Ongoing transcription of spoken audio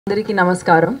Andariki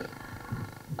namaskaram.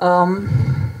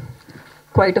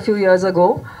 Quite a few years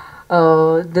ago,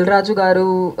 Dil Raju garu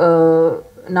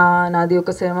నాది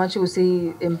ఒక cinema చూసి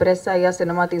impress అయ్యి ఆ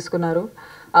సినిమా తీసుకున్నారు.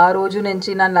 ఆ రోజు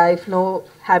నుంచి నా లైఫ్లో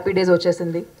హ్యాపీ డేస్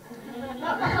వచ్చేసింది.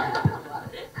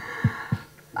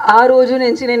 ఆ రోజు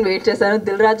నుంచి నేను వెయిట్ చేశాను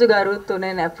దిల్ రాజు గారుతో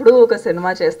నేను ఎప్పుడూ ఒక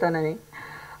సినిమా చేస్తానని.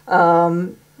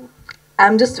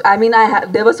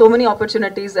 There were so many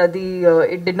opportunities.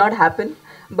 It did not happen,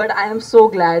 but I am so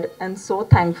glad and so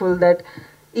thankful that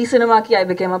ee cinema ki I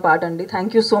became a part andi. Thank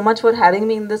you so much for having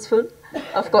me in this film.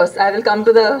 Of course, I will come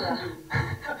to the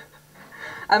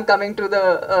I'm coming to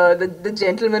the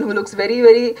gentleman who looks very,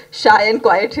 very shy and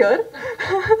quiet here.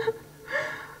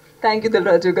 Thank you, Dil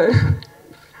Raju garu.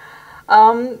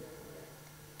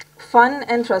 Fun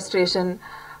and frustration.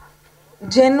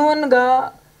 Genuine ga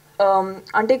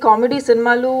ante comedy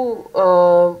cinemalu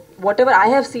whatever I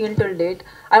have seen till date,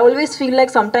 I always feel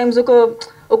like sometimes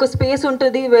oka space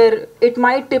untadi where it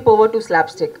might tip over to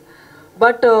slapstick,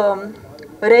 but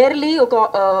rarely oka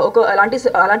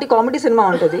alanti comedy cinema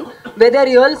untadi where there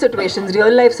are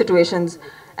real life situations,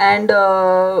 and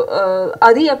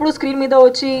adi eppudu screen meeda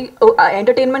vachi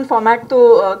entertainment format tho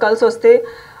kalsi vaste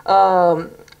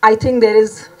I think there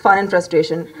is fun and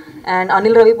frustration. And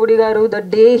Anil Ravipudi garu, the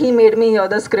day he made me hear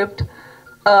the script,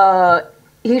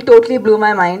 he totally blew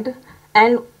my mind.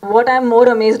 And what I'm more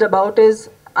amazed about is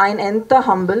I'm enta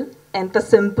humble, enta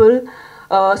simple,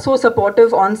 so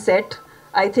supportive on set.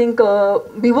 I think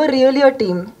we were really a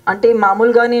team. Ante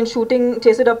mamulga nenu shooting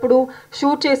chesedappudu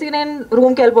shoot chesi nenu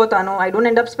room ki velipotanu. I don't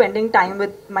end up spending time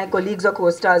with my colleagues or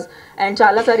co-stars. And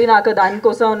chala sari naaku dani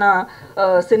kosam na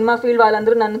cinema field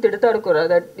వాళ్ళందరూ నన్ను తిడతారు కూడా,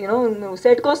 that నువ్వు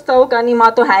సెట్కి వస్తావు కానీ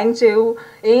మాతో hang చేయవు,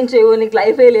 ఏం చేయవు, నీకు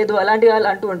లైఫే లేదు, అలాంటి వాళ్ళు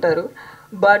అంటూ ఉంటారు.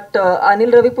 బట్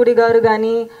అనిల్ రవిపుడి గారు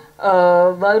కానీ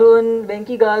వరుణ్,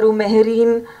 వెంకీ గారు,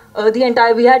 Mehreen,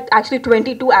 we had actually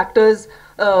 22 actors.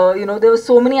 There were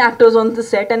so many actors on the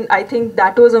set, and I think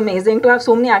that was amazing to have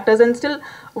so many actors and still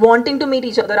wanting to meet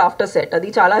each other after set. Adi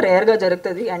chala rare ga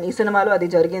jarugtadi, and ee cinemalo adi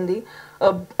jarigindi.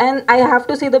 And I have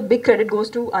to say the big credit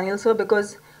goes to Anil sir, because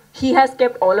he has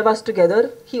kept all of us together.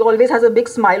 He always has a big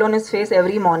smile on his face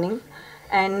every morning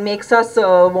and makes us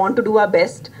want to do our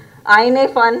best. Aine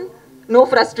fun, no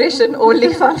frustration,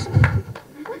 only fun.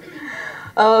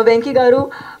 Venki garu,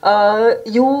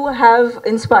 you have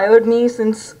inspired me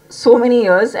since so many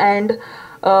years, and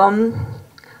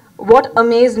what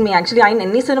amazed me actually, ఆయన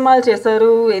ఎన్ని సినిమాలు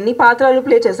చేశారు, ఎన్ని పాత్రలు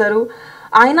play చేశారు,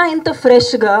 ఆయన ఇంత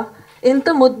ఫ్రెష్గా, ఇంత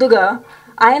ముద్దుగా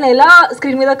ఆయన ఎలా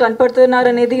స్క్రీన్ మీద కనపడుతున్నారు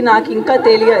అనేది నాకు ఇంకా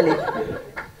తెలియాలి.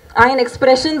 ఆయన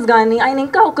ఎక్స్ప్రెషన్స్ కానీ ఆయన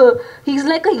ఇంకా he's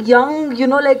like a young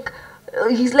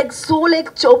he's like so like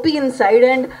choppy inside,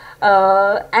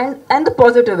 and the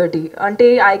positivity ante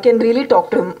I can really talk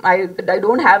to him. I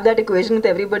don't have that equation with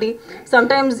everybody.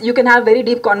 Sometimes you can have very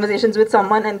deep conversations with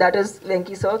someone, and that is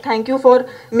Venki sir. Thank you for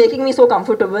making me so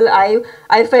comfortable.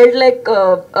 I felt like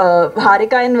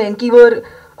Harika and Venki were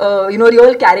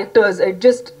real characters.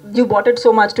 You brought it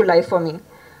so much to life for me.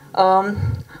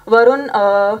 Varun,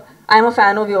 I'm a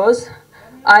fan of yours.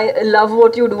 I love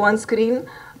what you do on screen.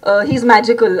 He's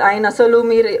magical. ఆయన అసలు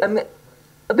మీరు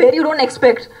where you don't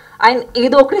expect ఆయన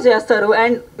ఏదో ఒకటి చేస్తారు,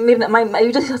 and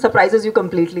మీరు just surprises you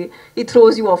completely. He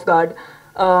throws you off guard.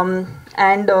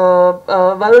 And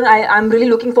Varun, I'm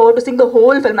really looking forward to seeing the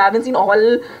whole film. I haven't seen all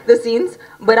the scenes,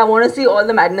 but I want to see all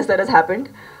the madness that has happened.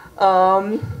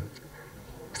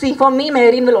 See, for me,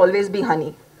 Mehreen will always be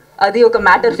honey. అది ఒక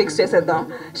matter fix చేసేద్దాం.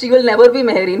 She will never be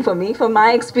Mehreen for me. For my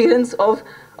experience of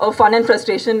fun and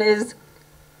frustration is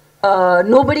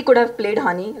nobody could have played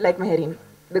Honey like Mehreen,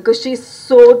 because she's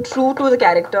so true to the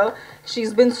character.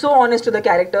 She's been so honest to the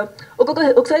character.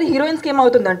 ఒకసారి హీరోయిన్స్కి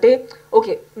ఏమవుతుందంటే,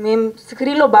 okay మేము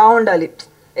స్క్రీన్లో బాగుండాలి,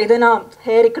 ఏదైనా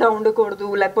hair ఇక్కడ ఉండకూడదు,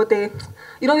 లేకపోతే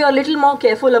you are little more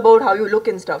careful about how you look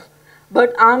and stuff.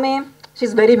 But ఆమె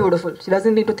she is very beautiful. She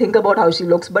doesn't need to think about how she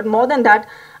looks. But more than that,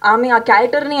 ఆమె ఆ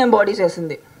క్యారెక్టర్ని ఎంబాడీ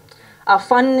చేసింది, ఆ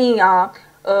ఫన్ని,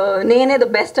 నేనే ద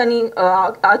బెస్ట్ అని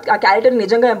ఆ character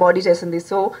నిజంగా ఎంబాడీ చేసింది.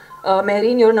 So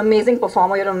Mehreen, you're an amazing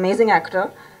performer, you're an amazing actor,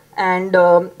 and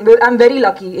I'm very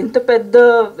lucky. ఇంత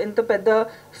పెద్ద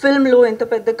ఫిల్మ్లో ఇంత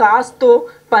పెద్ద కాస్ట్తో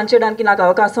పనిచేయడానికి నాకు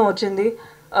అవకాశం వచ్చింది.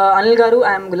 అనిల్ గారు,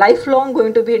 I'm life long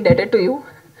going to be indebted to you.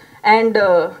 And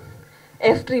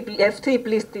F3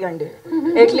 please తీయండి,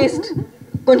 అట్లీస్ట్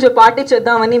కొంచెం పార్టీ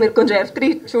చేద్దామని మీరు కొంచెం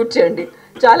F3 షూట్ చేయండి.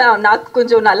 చాలా నాకు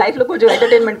కొంచెం నా లైఫ్లో కొంచెం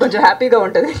ఎంటర్టైన్మెంట్, కొంచెం హ్యాపీగా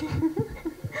ఉంటుంది.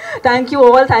 Thank you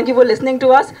all, thank you for listening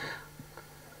to us.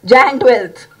 Jan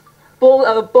 12th,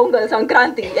 Pongal,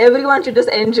 Sankranti, everyone should just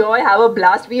enjoy, have a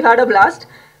blast. We've had a blast.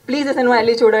 Please, this cinema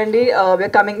early chudandi. We're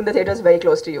coming in the theaters very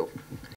close to you.